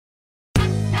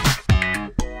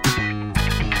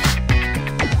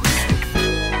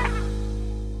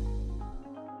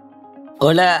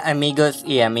Hola amigos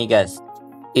y amigas,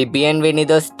 y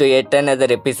bienvenidos to yet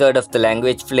another episode of the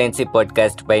Language Fluency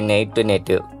Podcast by Native to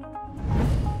Native.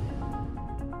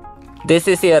 This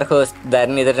is your host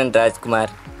Dharnidharan Rajkumar,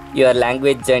 your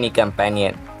language journey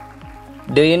companion.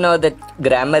 Do you know that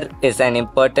grammar is an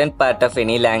important part of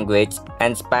any language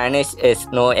and Spanish is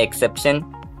no exception?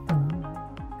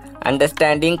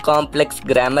 Understanding complex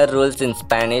grammar rules in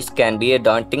Spanish can be a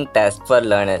daunting task for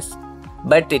learners,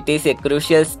 but it is a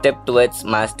crucial step towards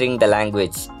mastering the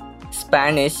language.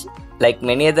 Spanish, like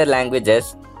many other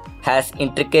languages, has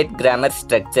intricate grammar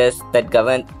structures that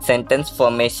govern sentence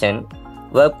formation,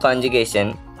 verb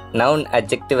conjugation, noun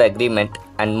adjective agreement,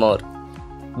 and more.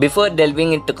 Before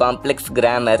delving into complex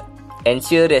grammar,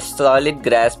 ensure a solid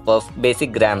grasp of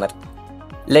basic grammar.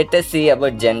 Let us see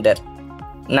about gender.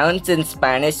 Nouns in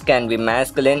Spanish can be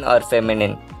masculine or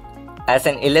feminine. As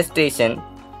an illustration,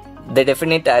 the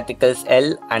definite articles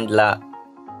el and la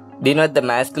denote the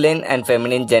masculine and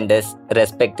feminine genders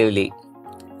respectively.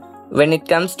 When it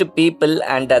comes to people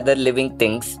and other living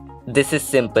things, this is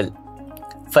simple.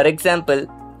 For example,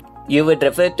 you would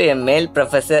refer to a male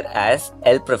professor as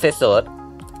el profesor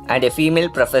and a female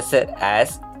professor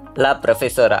as la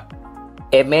profesora.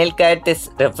 A male cat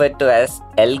is referred to as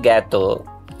el gato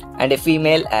and a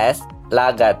female as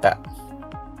la gata.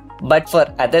 But for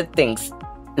other things,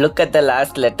 look at the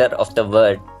last letter of the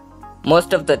word.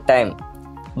 Most of the time,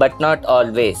 but not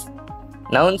always,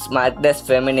 nouns marked as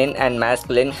feminine and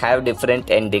masculine have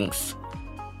different endings.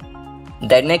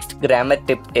 The next grammar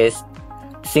tip is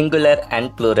singular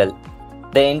and plural.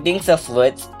 The endings of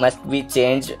words must be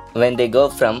changed when they go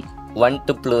from one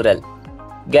to plural.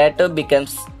 Gato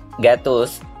becomes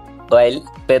gatos, while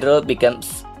perro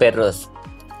becomes perros.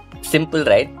 Simple,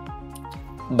 right?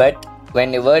 But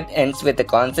when a word ends with a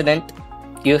consonant,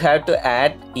 you have to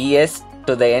add es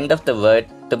to the end of the word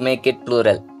to make it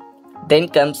plural. Then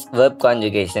comes verb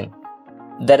conjugation.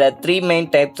 There are three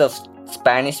main types of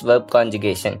Spanish verb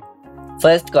conjugation.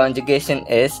 First conjugation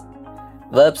is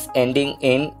verbs ending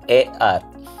in AR.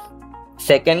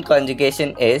 Second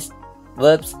conjugation is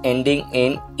verbs ending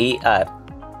in ER.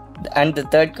 And the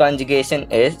third conjugation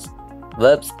is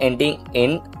verbs ending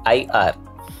in IR.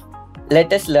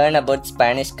 Let us learn about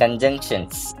Spanish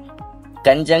conjunctions.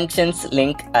 Conjunctions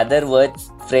link other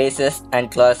words, phrases,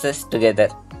 and clauses together.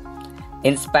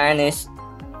 In Spanish,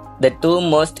 the two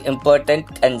most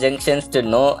important conjunctions to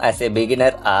know as a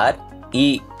beginner are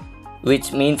y,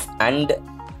 which means and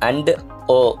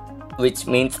o, which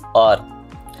means or.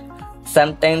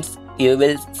 Sometimes you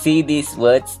will see these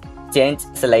words change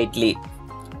slightly.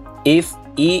 If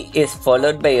e is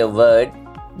followed by a word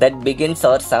that begins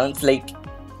or sounds like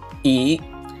e,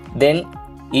 then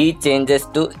e changes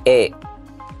to a.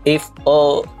 If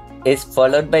o is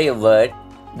followed by a word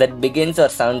that begins or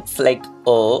sounds like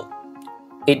o,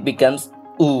 it becomes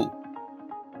u.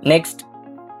 Next,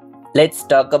 let's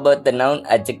talk about the noun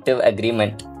adjective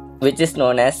agreement, which is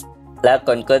known as la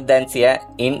concordancia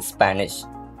in Spanish.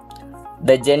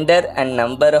 The gender and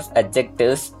number of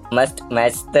adjectives must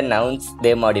match the nouns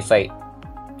they modify.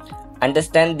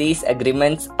 Understand these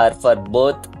agreements are for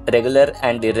both regular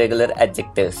and irregular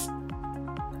adjectives.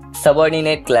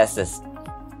 Subordinate classes.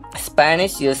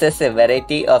 Spanish uses a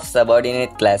variety of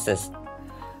subordinate classes.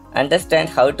 Understand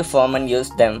how to form and use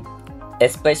them,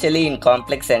 especially in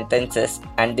complex sentences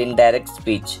and in direct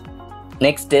speech.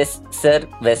 Next is ser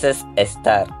versus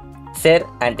estar. Ser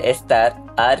and estar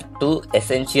are two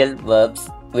essential verbs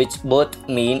which both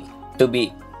mean to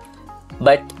be.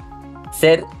 But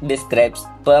ser describes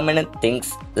permanent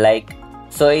things like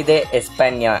soy de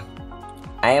España,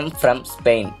 I am from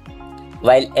Spain,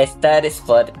 while estar is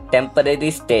for temporary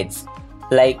states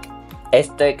like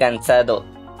estoy cansado,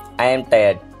 I am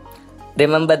tired.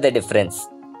 Remember the difference.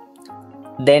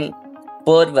 Then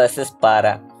por versus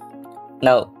para.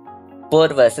 Now, por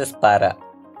versus para.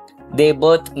 They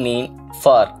both mean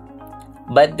for,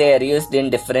 but they are used in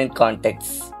different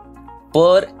contexts.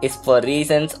 Por is for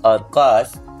reasons or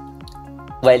cause,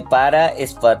 while para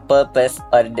is for purpose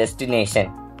or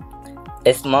destination.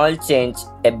 A small change,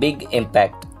 a big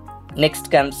impact.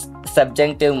 Next comes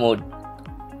subjunctive mood.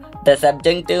 The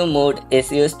subjunctive mood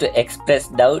is used to express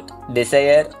doubt,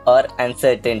 desire, or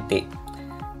uncertainty.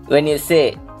 When you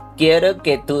say, quiero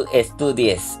que tú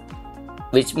estudies,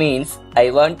 which means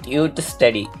I want you to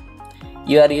study,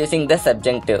 you are using the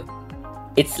subjunctive.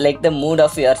 It's like the mood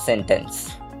of your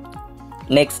sentence.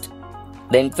 Next,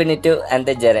 the infinitive and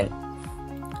the gerund.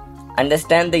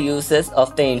 Understand the uses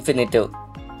of the infinitive,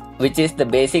 which is the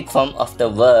basic form of the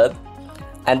verb,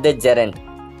 and the gerund,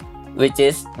 which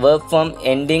is verb form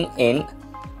ending in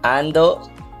ando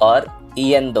or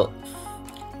yendo.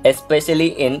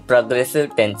 especially in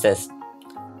progressive tenses.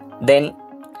 Then,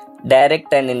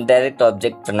 direct and indirect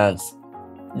object pronouns.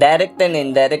 Direct and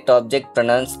indirect object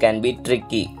pronouns can be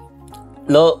tricky.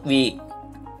 Lo vi,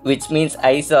 which means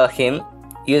I saw him,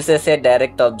 uses a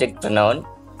direct object pronoun,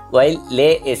 while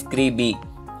le escribí,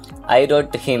 I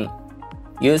wrote to him,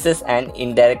 uses an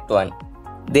indirect one.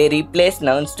 They replace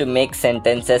nouns to make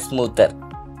sentences smoother.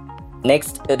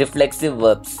 Next, reflexive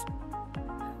verbs.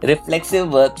 Reflexive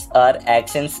verbs are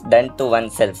actions done to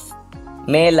oneself.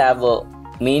 Me lavo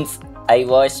means I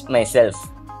wash myself,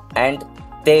 and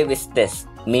te vistes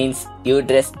means you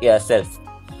dress yourself.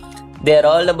 They are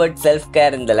all about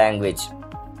self-care in the language.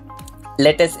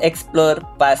 Let us explore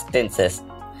past tenses.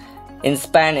 In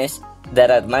Spanish,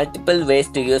 there are multiple ways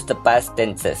to use the past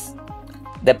tenses.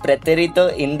 The pretérito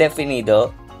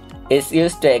indefinido is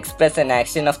used to express an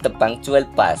action of the punctual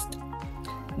past.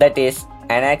 That is,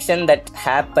 an action that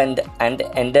happened and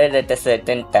ended at a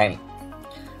certain time.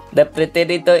 The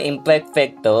pretérito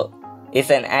imperfecto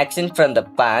is an action from the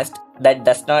past that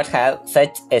does not have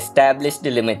such established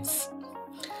limits.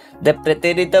 The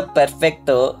pretérito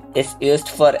perfecto is used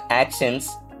for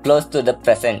actions close to the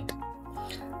present.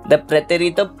 The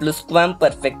pretérito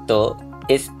pluscuamperfecto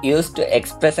is used to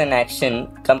express an action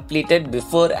completed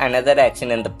before another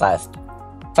action in the past.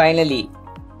 Finally,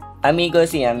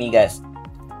 amigos y amigas.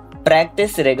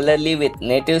 Practice regularly with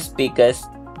native speakers,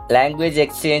 language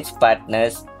exchange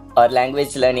partners, or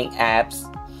language learning apps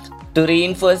to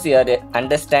reinforce your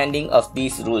understanding of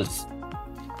these rules.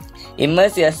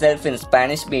 Immerse yourself in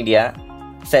Spanish media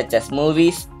such as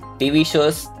movies, TV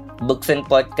shows, books and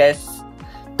podcasts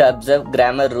to observe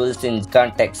grammar rules in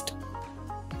context.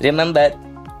 Remember,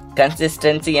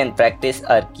 consistency and practice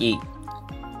are key.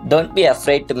 Don't be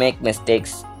afraid to make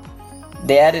mistakes.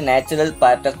 They are a natural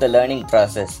part of the learning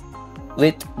process.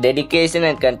 With dedication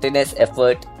and continuous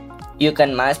effort, you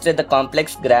can master the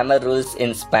complex grammar rules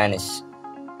in Spanish.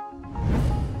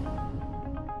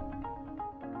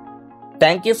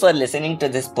 Thank you for listening to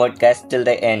this podcast till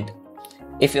the end.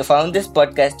 If you found this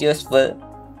podcast useful,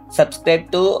 subscribe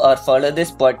to or follow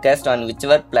this podcast on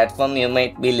whichever platform you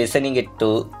might be listening it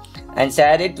to and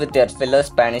share it with your fellow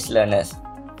Spanish learners.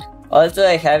 Also,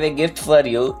 I have a gift for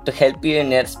you to help you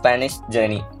in your Spanish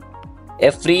journey.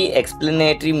 A free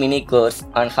explanatory mini course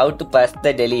on how to pass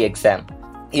the Delhi exam.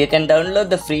 You can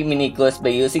download the free mini course by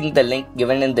using the link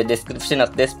given in the description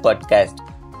of this podcast.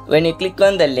 When you click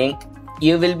on the link,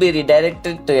 you will be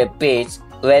redirected to a page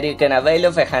where you can avail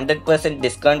of a 100%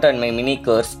 discount on my mini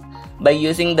course by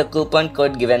using the coupon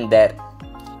code given there.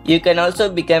 You can also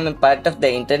become a part of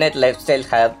the Internet Lifestyle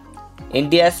Hub,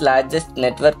 India's largest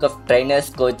network of trainers,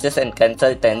 coaches and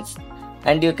consultants,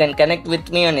 and you can connect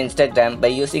with me on Instagram by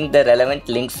using the relevant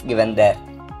links given there.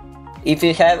 If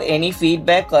you have any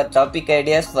feedback or topic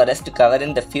ideas for us to cover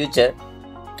in the future,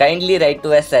 kindly write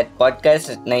to us at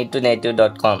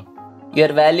podcast@native2native.com.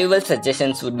 Your valuable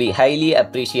suggestions would be highly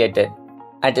appreciated.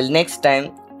 Until next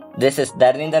time, this is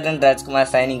Dharnindran Rajkumar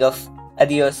signing off.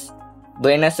 Adios.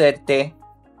 Buena suerte.